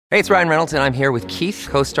Hey, it's Ryan Reynolds, and I'm here with Keith,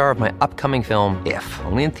 co-star of my upcoming film, If,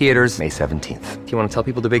 only in theaters May 17th. Do you want to tell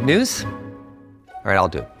people the big news? All right, I'll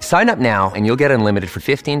do it. Sign up now and you'll get unlimited for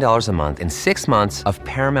 $15 a month and 6 months of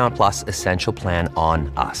Paramount Plus Essential Plan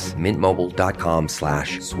on us.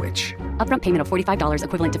 MintMobile.com/switch. Upfront payment of $45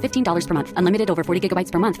 equivalent to $15 per month. Unlimited over 40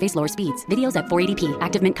 gigabytes per month. Face lower speeds. Videos at 480p.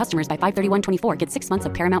 Active Mint customers by 531.24 get 6 months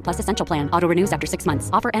of Paramount Plus Essential Plan. Auto renews after 6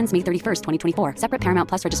 months. Offer ends May 31st, 2024. Separate Paramount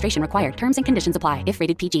Plus registration required. Terms and conditions apply if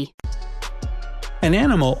rated PG. An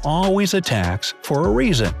animal always attacks for a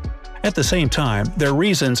reason. At the same time, their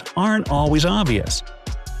reasons aren't always obvious.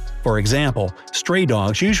 For example, stray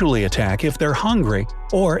dogs usually attack if they're hungry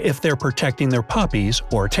or if they're protecting their puppies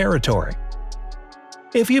or territory.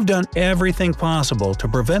 If you've done everything possible to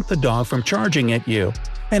prevent the dog from charging at you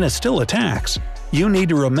and it still attacks, you need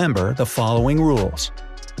to remember the following rules.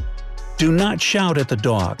 Do not shout at the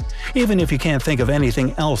dog, even if you can't think of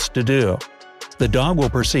anything else to do. The dog will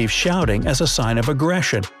perceive shouting as a sign of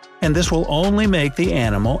aggression, and this will only make the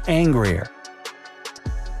animal angrier.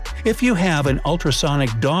 If you have an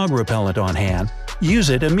ultrasonic dog repellent on hand,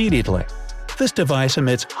 use it immediately. This device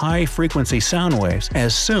emits high-frequency sound waves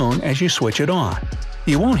as soon as you switch it on.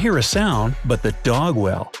 You won't hear a sound, but the dog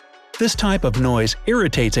will. This type of noise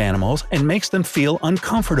irritates animals and makes them feel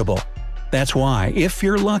uncomfortable. That's why, if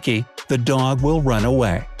you're lucky, the dog will run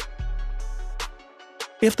away.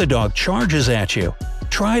 If the dog charges at you,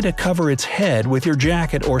 try to cover its head with your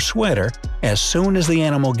jacket or sweater as soon as the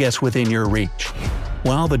animal gets within your reach.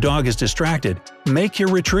 While the dog is distracted, make your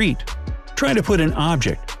retreat. Try to put an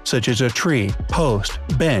object, such as a tree, post,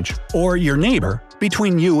 bench, or your neighbor,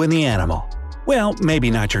 between you and the animal. Well,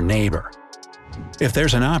 maybe not your neighbor. If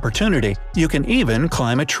there's an opportunity, you can even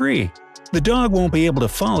climb a tree. The dog won't be able to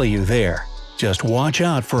follow you there. Just watch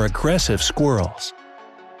out for aggressive squirrels.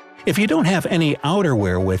 If you don't have any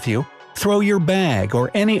outerwear with you, throw your bag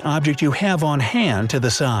or any object you have on hand to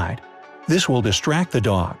the side. This will distract the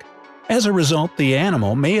dog. As a result, the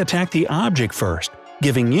animal may attack the object first,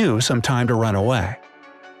 giving you some time to run away.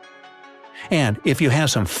 And if you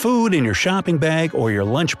have some food in your shopping bag or your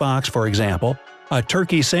lunchbox, for example, a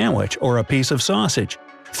turkey sandwich or a piece of sausage,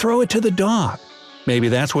 throw it to the dog. Maybe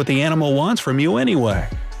that's what the animal wants from you anyway.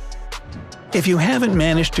 If you haven't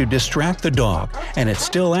managed to distract the dog and it's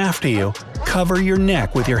still after you, cover your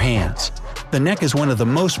neck with your hands. The neck is one of the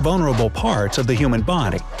most vulnerable parts of the human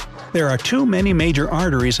body. There are too many major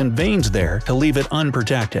arteries and veins there to leave it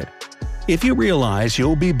unprotected. If you realize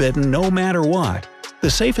you'll be bitten no matter what,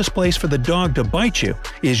 the safest place for the dog to bite you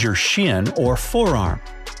is your shin or forearm.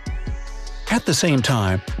 At the same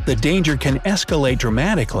time, the danger can escalate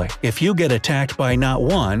dramatically if you get attacked by not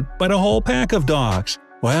one, but a whole pack of dogs.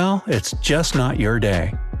 Well, it's just not your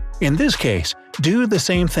day. In this case, do the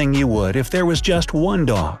same thing you would if there was just one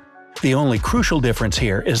dog. The only crucial difference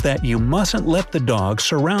here is that you mustn't let the dog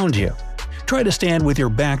surround you. Try to stand with your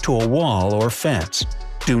back to a wall or fence.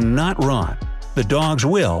 Do not run. The dogs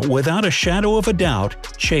will, without a shadow of a doubt,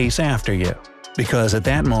 chase after you. Because at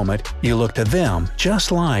that moment, you look to them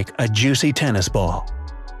just like a juicy tennis ball.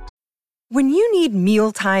 When you need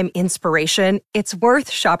mealtime inspiration, it's worth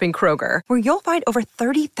shopping Kroger, where you'll find over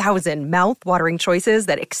 30,000 mouth-watering choices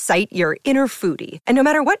that excite your inner foodie. And no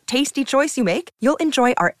matter what tasty choice you make, you'll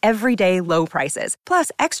enjoy our everyday low prices, plus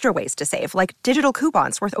extra ways to save, like digital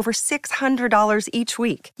coupons worth over $600 each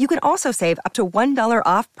week. You can also save up to $1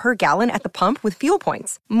 off per gallon at the pump with fuel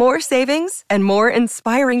points. More savings and more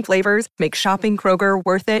inspiring flavors make shopping Kroger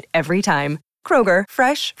worth it every time. Kroger,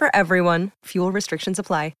 fresh for everyone. Fuel restrictions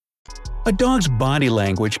apply. A dog's body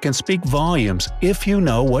language can speak volumes if you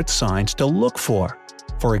know what signs to look for.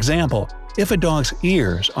 For example, if a dog's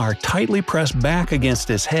ears are tightly pressed back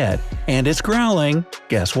against its head and it's growling,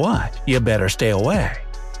 guess what? You better stay away.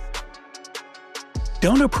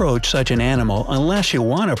 Don't approach such an animal unless you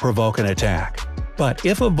want to provoke an attack. But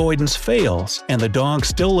if avoidance fails and the dog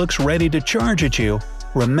still looks ready to charge at you,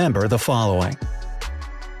 remember the following.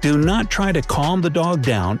 Do not try to calm the dog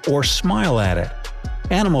down or smile at it.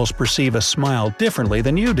 Animals perceive a smile differently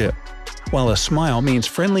than you do. While a smile means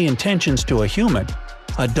friendly intentions to a human,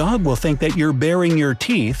 a dog will think that you're baring your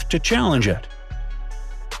teeth to challenge it.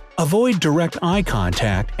 Avoid direct eye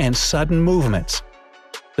contact and sudden movements.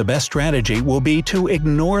 The best strategy will be to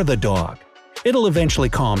ignore the dog. It'll eventually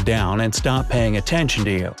calm down and stop paying attention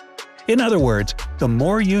to you. In other words, the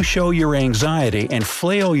more you show your anxiety and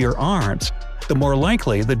flail your arms, the more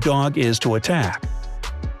likely the dog is to attack.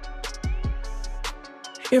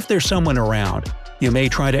 If there's someone around, you may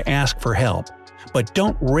try to ask for help, but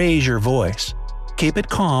don't raise your voice. Keep it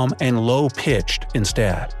calm and low-pitched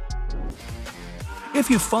instead. If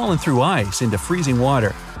you've fallen through ice into freezing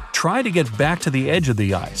water, Try to get back to the edge of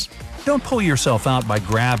the ice. Don't pull yourself out by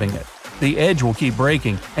grabbing it. The edge will keep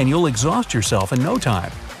breaking and you'll exhaust yourself in no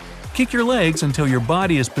time. Kick your legs until your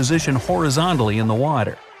body is positioned horizontally in the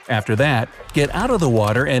water. After that, get out of the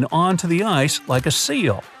water and onto the ice like a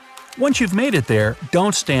seal. Once you've made it there,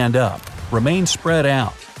 don't stand up. Remain spread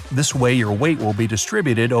out. This way your weight will be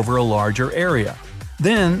distributed over a larger area.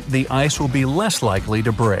 Then the ice will be less likely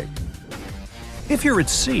to break. If you're at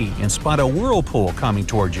sea and spot a whirlpool coming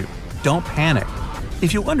towards you, don't panic.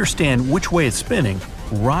 If you understand which way it's spinning,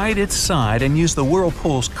 ride its side and use the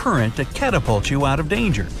whirlpool's current to catapult you out of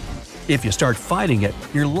danger. If you start fighting it,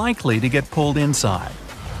 you're likely to get pulled inside.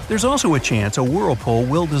 There's also a chance a whirlpool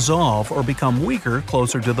will dissolve or become weaker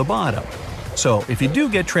closer to the bottom. So if you do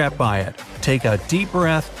get trapped by it, take a deep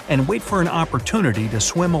breath and wait for an opportunity to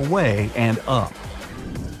swim away and up.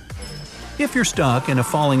 If you're stuck in a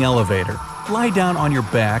falling elevator, lie down on your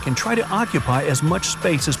back and try to occupy as much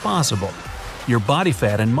space as possible. Your body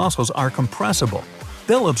fat and muscles are compressible.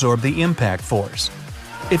 They'll absorb the impact force.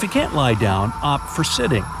 If you can't lie down, opt for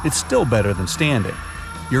sitting. It's still better than standing.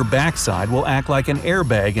 Your backside will act like an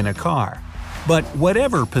airbag in a car. But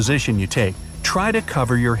whatever position you take, try to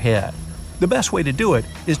cover your head. The best way to do it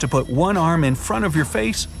is to put one arm in front of your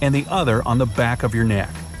face and the other on the back of your neck.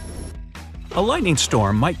 A lightning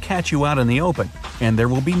storm might catch you out in the open, and there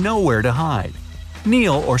will be nowhere to hide.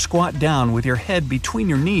 Kneel or squat down with your head between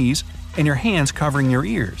your knees and your hands covering your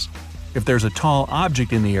ears. If there's a tall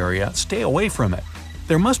object in the area, stay away from it.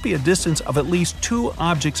 There must be a distance of at least 2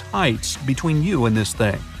 objects' heights between you and this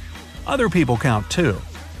thing. Other people count too.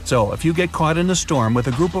 So if you get caught in a storm with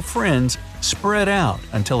a group of friends, spread out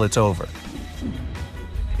until it's over.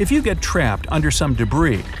 If you get trapped under some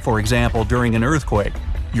debris, for example during an earthquake,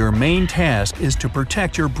 your main task is to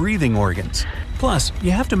protect your breathing organs. Plus,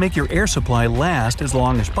 you have to make your air supply last as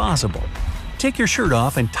long as possible. Take your shirt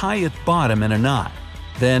off and tie its bottom in a knot.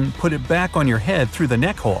 Then put it back on your head through the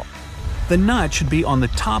neck hole. The knot should be on the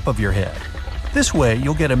top of your head. This way,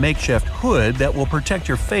 you'll get a makeshift hood that will protect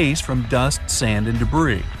your face from dust, sand, and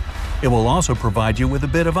debris. It will also provide you with a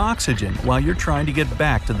bit of oxygen while you're trying to get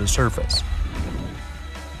back to the surface.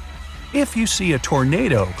 If you see a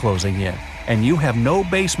tornado closing in, and you have no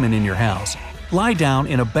basement in your house, lie down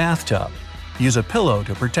in a bathtub. Use a pillow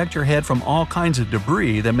to protect your head from all kinds of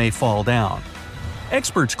debris that may fall down.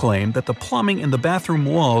 Experts claim that the plumbing in the bathroom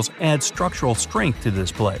walls adds structural strength to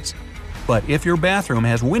this place. But if your bathroom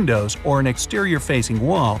has windows or an exterior-facing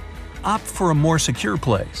wall, opt for a more secure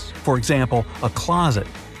place, for example, a closet.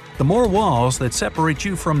 The more walls that separate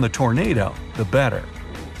you from the tornado, the better.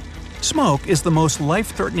 Smoke is the most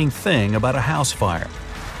life-threatening thing about a house fire.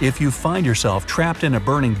 If you find yourself trapped in a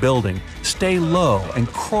burning building, stay low and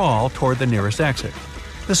crawl toward the nearest exit.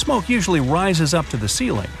 The smoke usually rises up to the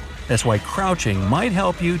ceiling. That's why crouching might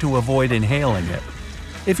help you to avoid inhaling it.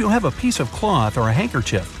 If you have a piece of cloth or a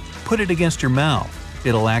handkerchief, put it against your mouth.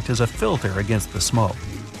 It'll act as a filter against the smoke.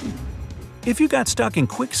 If you got stuck in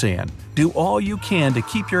quicksand, do all you can to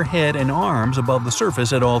keep your head and arms above the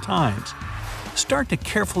surface at all times. Start to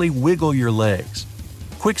carefully wiggle your legs.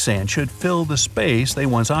 Quicksand should fill the space they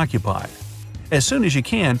once occupied. As soon as you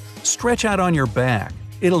can, stretch out on your back.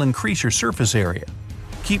 It'll increase your surface area.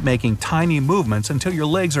 Keep making tiny movements until your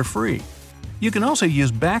legs are free. You can also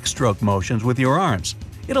use backstroke motions with your arms.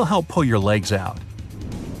 It'll help pull your legs out.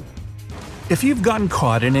 If you've gotten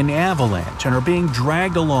caught in an avalanche and are being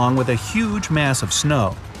dragged along with a huge mass of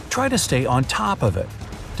snow, try to stay on top of it.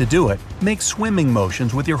 To do it, make swimming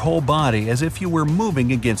motions with your whole body as if you were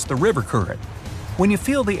moving against the river current. When you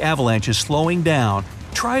feel the avalanche is slowing down,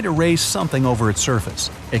 try to raise something over its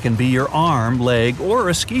surface. It can be your arm, leg, or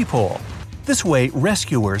a ski pole. This way,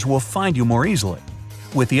 rescuers will find you more easily.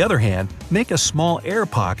 With the other hand, make a small air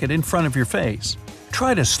pocket in front of your face.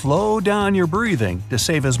 Try to slow down your breathing to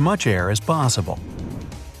save as much air as possible.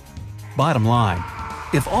 Bottom line,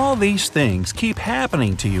 if all these things keep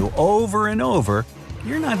happening to you over and over,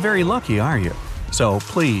 you're not very lucky, are you? So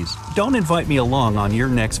please, don't invite me along on your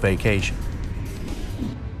next vacation.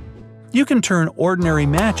 You can turn ordinary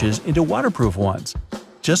matches into waterproof ones.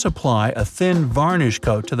 Just apply a thin varnish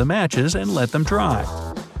coat to the matches and let them dry.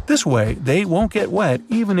 This way, they won't get wet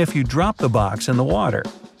even if you drop the box in the water.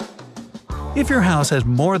 If your house has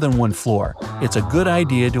more than one floor, it's a good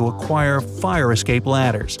idea to acquire fire escape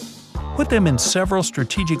ladders. Put them in several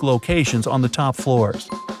strategic locations on the top floors.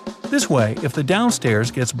 This way, if the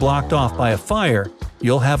downstairs gets blocked off by a fire,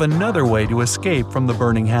 you'll have another way to escape from the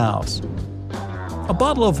burning house. A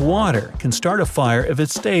bottle of water can start a fire if it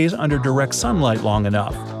stays under direct sunlight long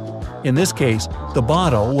enough. In this case, the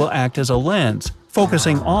bottle will act as a lens,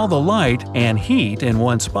 focusing all the light and heat in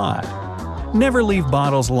one spot. Never leave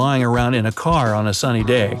bottles lying around in a car on a sunny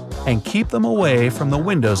day, and keep them away from the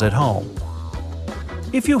windows at home.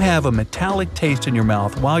 If you have a metallic taste in your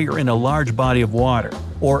mouth while you're in a large body of water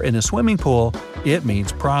or in a swimming pool, it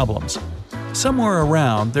means problems. Somewhere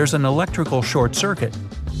around, there's an electrical short circuit.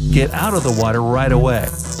 Get out of the water right away.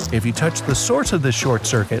 If you touch the source of this short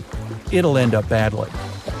circuit, it'll end up badly.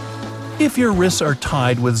 If your wrists are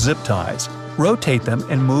tied with zip ties, rotate them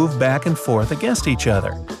and move back and forth against each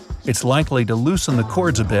other. It's likely to loosen the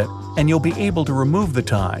cords a bit, and you'll be able to remove the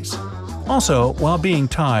ties. Also, while being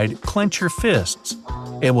tied, clench your fists.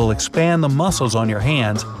 It will expand the muscles on your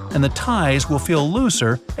hands, and the ties will feel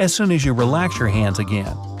looser as soon as you relax your hands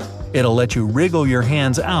again. It'll let you wriggle your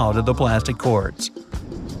hands out of the plastic cords.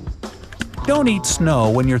 Don't eat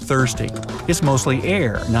snow when you're thirsty. It's mostly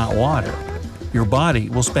air, not water. Your body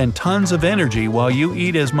will spend tons of energy while you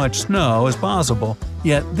eat as much snow as possible,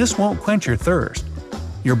 yet this won't quench your thirst.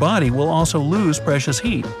 Your body will also lose precious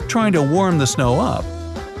heat trying to warm the snow up.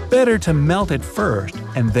 Better to melt it first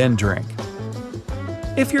and then drink.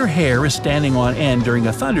 If your hair is standing on end during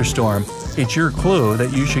a thunderstorm, it's your clue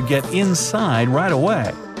that you should get inside right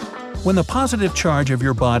away. When the positive charge of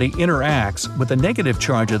your body interacts with the negative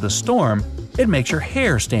charge of the storm, it makes your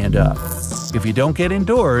hair stand up. If you don't get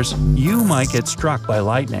indoors, you might get struck by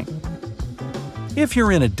lightning. If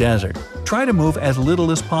you're in a desert, try to move as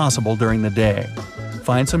little as possible during the day.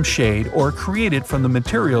 Find some shade or create it from the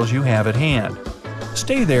materials you have at hand.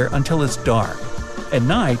 Stay there until it's dark. At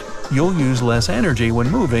night, you'll use less energy when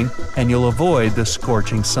moving, and you'll avoid the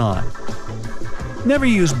scorching sun. Never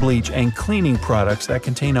use bleach and cleaning products that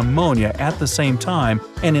contain ammonia at the same time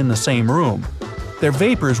and in the same room. Their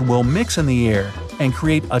vapors will mix in the air and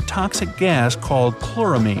create a toxic gas called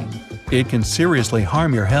chloramine. It can seriously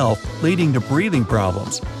harm your health, leading to breathing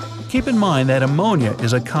problems. Keep in mind that ammonia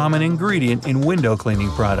is a common ingredient in window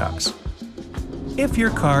cleaning products. If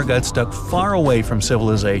your car got stuck far away from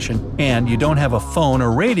civilization and you don't have a phone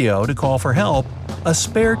or radio to call for help, a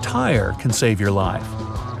spare tire can save your life.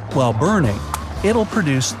 While burning, it'll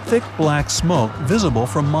produce thick black smoke visible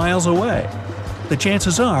from miles away. The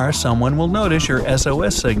chances are someone will notice your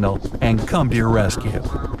SOS signal and come to your rescue.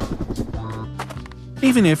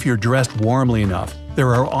 Even if you're dressed warmly enough,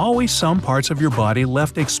 there are always some parts of your body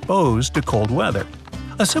left exposed to cold weather.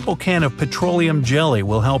 A simple can of petroleum jelly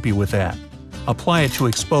will help you with that. Apply it to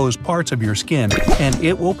exposed parts of your skin, and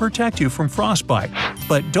it will protect you from frostbite,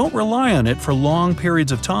 but don't rely on it for long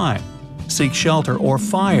periods of time. Seek shelter or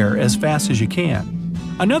fire as fast as you can.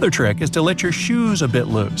 Another trick is to let your shoes a bit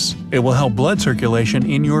loose. It will help blood circulation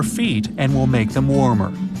in your feet and will make them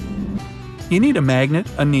warmer. You need a magnet,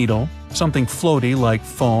 a needle, something floaty like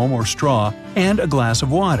foam or straw, and a glass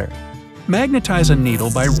of water. Magnetize a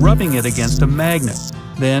needle by rubbing it against a magnet.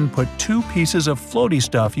 Then put 2 pieces of floaty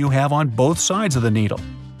stuff you have on both sides of the needle.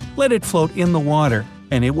 Let it float in the water,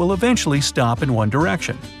 and it will eventually stop in one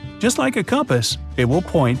direction. Just like a compass, it will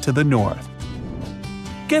point to the north.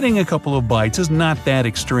 Getting a couple of bites is not that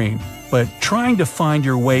extreme, but trying to find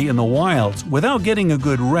your way in the wilds without getting a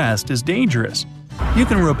good rest is dangerous. You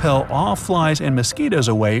can repel all flies and mosquitoes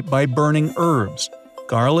away by burning herbs.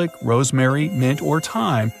 Garlic, rosemary, mint, or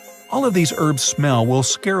thyme. All of these herbs' smell will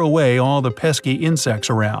scare away all the pesky insects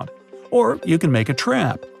around. Or you can make a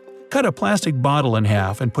trap. Cut a plastic bottle in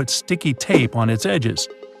half and put sticky tape on its edges.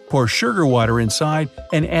 Pour sugar water inside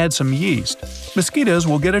and add some yeast. Mosquitoes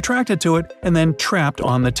will get attracted to it and then trapped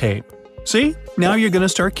on the tape. See? Now you're going to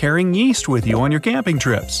start carrying yeast with you on your camping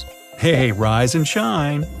trips. Hey, rise and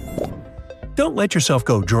shine! Don't let yourself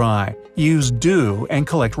go dry. Use dew and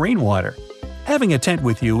collect rainwater. Having a tent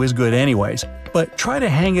with you is good anyways, but try to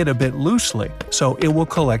hang it a bit loosely so it will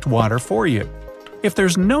collect water for you. If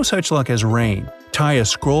there's no such luck as rain, tie a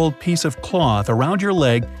scrolled piece of cloth around your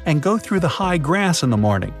leg and go through the high grass in the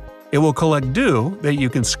morning. It will collect dew that you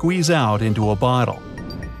can squeeze out into a bottle.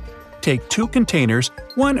 Take 2 containers,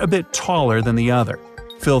 one a bit taller than the other.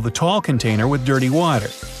 Fill the tall container with dirty water.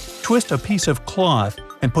 Twist a piece of cloth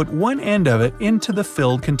and put one end of it into the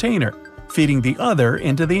filled container, feeding the other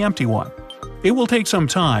into the empty one. It will take some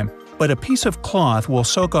time, but a piece of cloth will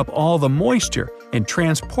soak up all the moisture and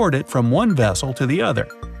transport it from one vessel to the other.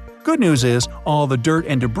 Good news is, all the dirt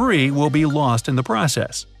and debris will be lost in the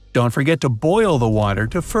process. Don't forget to boil the water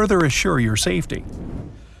to further assure your safety.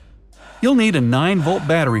 You'll need a 9-volt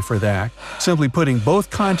battery for that. Simply putting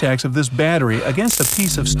both contacts of this battery against a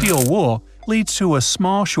piece of steel wool leads to a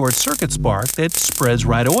small short-circuit spark that spreads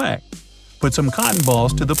right away. Put some cotton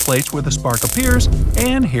balls to the plates where the spark appears,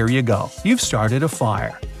 and here you go. You've started a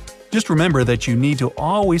fire. Just remember that you need to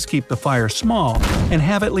always keep the fire small and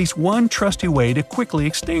have at least one trusty way to quickly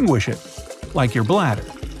extinguish it, like your bladder.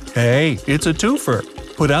 Hey, it's a twofer.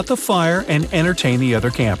 Put out the fire and entertain the other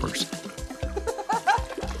campers.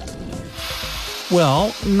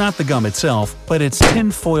 Well, not the gum itself, but its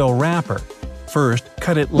tinfoil wrapper. First,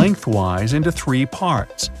 cut it lengthwise into 3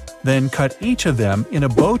 parts. Then cut each of them in a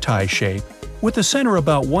bow tie shape with the center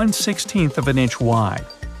about 1/16 of an inch wide.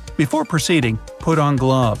 Before proceeding, put on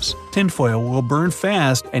gloves. Tinfoil will burn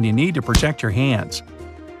fast and you need to protect your hands.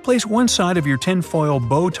 Place one side of your tinfoil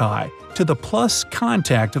bow tie to the plus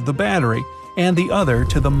contact of the battery and the other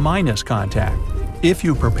to the minus contact. If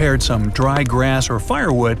you prepared some dry grass or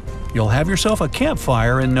firewood, you'll have yourself a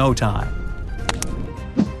campfire in no time.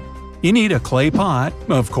 You need a clay pot,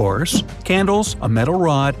 of course, candles, a metal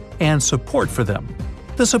rod, and support for them.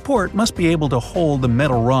 The support must be able to hold the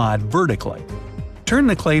metal rod vertically. Turn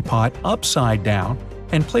the clay pot upside down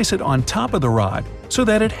and place it on top of the rod so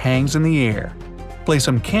that it hangs in the air. Place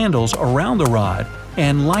some candles around the rod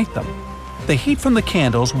and light them. The heat from the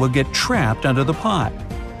candles will get trapped under the pot.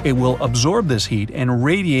 It will absorb this heat and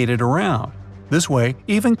radiate it around. This way,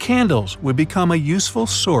 even candles would become a useful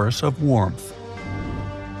source of warmth.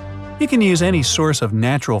 You can use any source of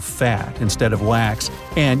natural fat instead of wax,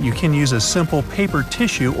 and you can use a simple paper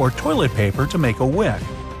tissue or toilet paper to make a wick.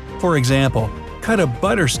 For example, cut a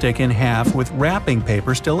butter stick in half with wrapping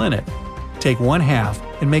paper still in it. Take one half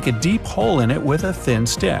and make a deep hole in it with a thin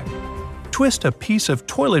stick. Twist a piece of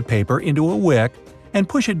toilet paper into a wick and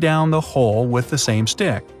push it down the hole with the same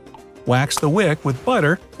stick. Wax the wick with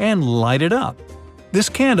butter and light it up. This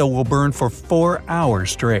candle will burn for 4 hours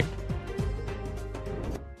straight.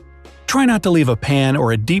 Try not to leave a pan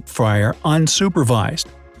or a deep fryer unsupervised.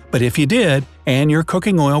 But if you did, and your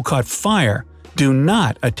cooking oil caught fire, do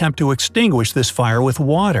not attempt to extinguish this fire with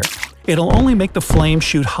water. It'll only make the flame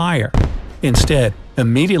shoot higher. Instead,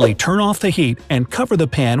 immediately turn off the heat and cover the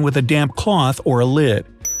pan with a damp cloth or a lid.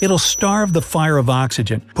 It'll starve the fire of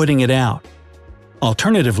oxygen, putting it out.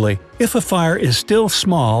 Alternatively, if a fire is still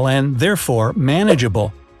small and therefore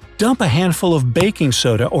manageable, dump a handful of baking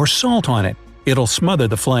soda or salt on it. It'll smother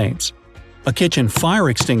the flames. A kitchen fire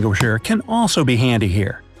extinguisher can also be handy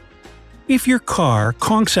here. If your car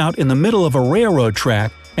conks out in the middle of a railroad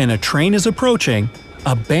track and a train is approaching,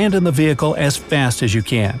 abandon the vehicle as fast as you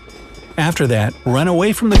can. After that, run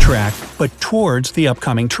away from the track but towards the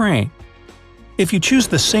upcoming train. If you choose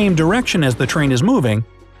the same direction as the train is moving,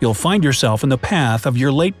 you'll find yourself in the path of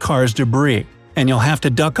your late car's debris, and you'll have to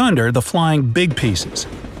duck under the flying big pieces.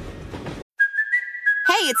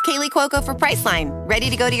 Hey, it's Kaylee Cuoco for Priceline.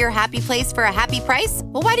 Ready to go to your happy place for a happy price?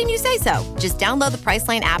 Well, why didn't you say so? Just download the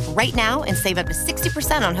Priceline app right now and save up to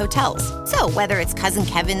 60% on hotels. So whether it's Cousin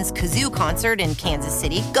Kevin's Kazoo Concert in Kansas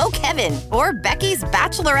City, go Kevin, or Becky's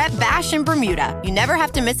Bachelorette Bash in Bermuda, you never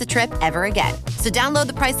have to miss a trip ever again. So download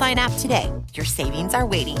the Priceline app today. Your savings are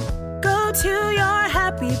waiting. Go to your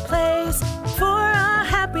happy place for a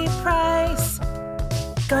happy price.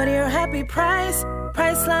 Go to your happy price,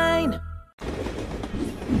 Priceline.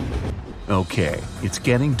 Okay, it's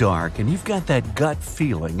getting dark and you've got that gut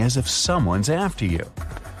feeling as if someone's after you.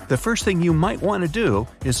 The first thing you might want to do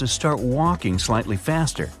is to start walking slightly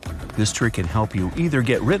faster. This trick can help you either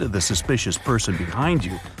get rid of the suspicious person behind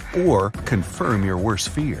you or confirm your worst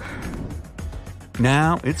fear.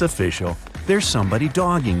 Now it's official. There's somebody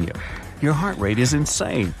dogging you. Your heart rate is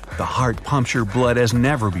insane. The heart pumps your blood as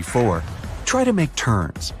never before. Try to make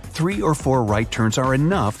turns. 3 or 4 right turns are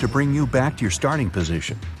enough to bring you back to your starting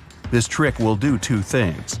position. This trick will do 2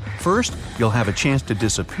 things. First, you'll have a chance to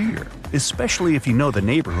disappear, especially if you know the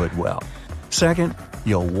neighborhood well. Second,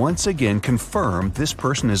 you'll once again confirm this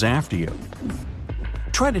person is after you.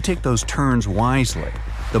 Try to take those turns wisely.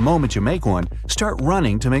 The moment you make one, start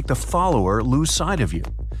running to make the follower lose sight of you.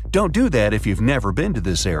 Don't do that if you've never been to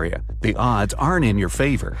this area. The odds aren't in your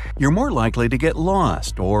favor. You're more likely to get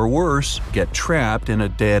lost, or worse, get trapped in a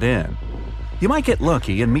dead end. You might get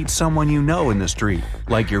lucky and meet someone you know in the street,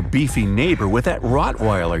 like your beefy neighbor with that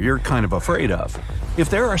Rottweiler you're kind of afraid of.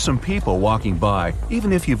 If there are some people walking by,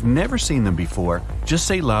 even if you've never seen them before, just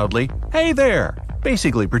say loudly, "Hey there!"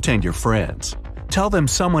 Basically pretend you're friends. Tell them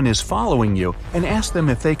someone is following you and ask them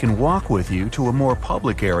if they can walk with you to a more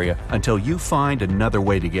public area until you find another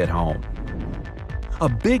way to get home. A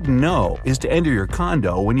big no is to enter your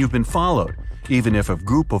condo when you've been followed, even if a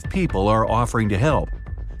group of people are offering to help.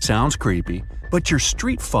 Sounds creepy, but your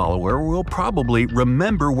street follower will probably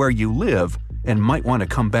remember where you live and might want to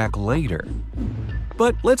come back later.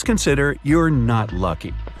 But let's consider you're not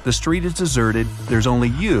lucky. The street is deserted, there's only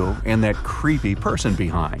you and that creepy person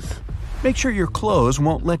behind. Make sure your clothes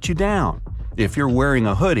won't let you down. If you're wearing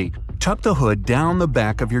a hoodie, tuck the hood down the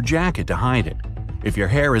back of your jacket to hide it. If your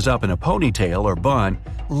hair is up in a ponytail or bun,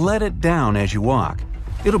 let it down as you walk.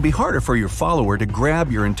 It'll be harder for your follower to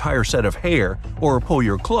grab your entire set of hair or pull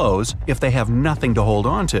your clothes if they have nothing to hold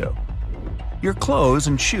on to. Your clothes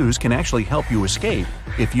and shoes can actually help you escape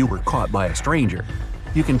if you were caught by a stranger.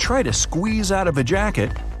 You can try to squeeze out of a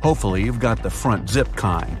jacket, hopefully you've got the front zip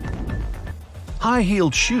kind.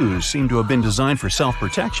 High-heeled shoes seem to have been designed for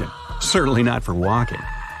self-protection, certainly not for walking.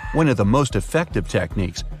 One of the most effective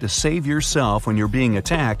techniques to save yourself when you're being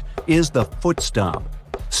attacked is the foot stomp.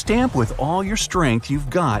 Stamp with all your strength you've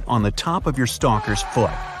got on the top of your stalker's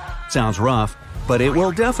foot. Sounds rough, but it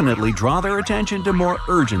will definitely draw their attention to more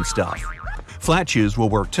urgent stuff. Flat shoes will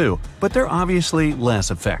work too, but they're obviously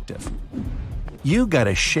less effective. You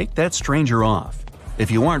gotta shake that stranger off. If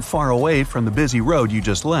you aren't far away from the busy road you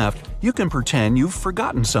just left, you can pretend you've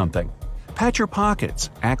forgotten something. Pat your pockets,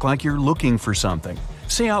 act like you're looking for something.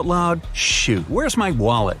 Say out loud, "Shoot, where's my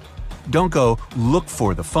wallet?" Don't go, "Look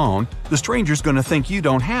for the phone," the stranger's gonna think you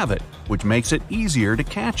don't have it, which makes it easier to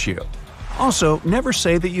catch you. Also, never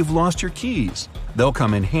say that you've lost your keys. They'll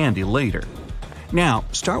come in handy later. Now,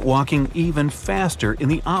 start walking even faster in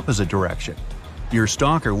the opposite direction. Your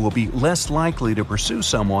stalker will be less likely to pursue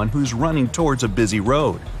someone who's running towards a busy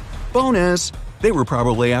road. Bonus! They were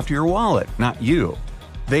probably after your wallet, not you.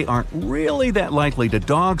 They aren't really that likely to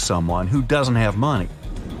dog someone who doesn't have money.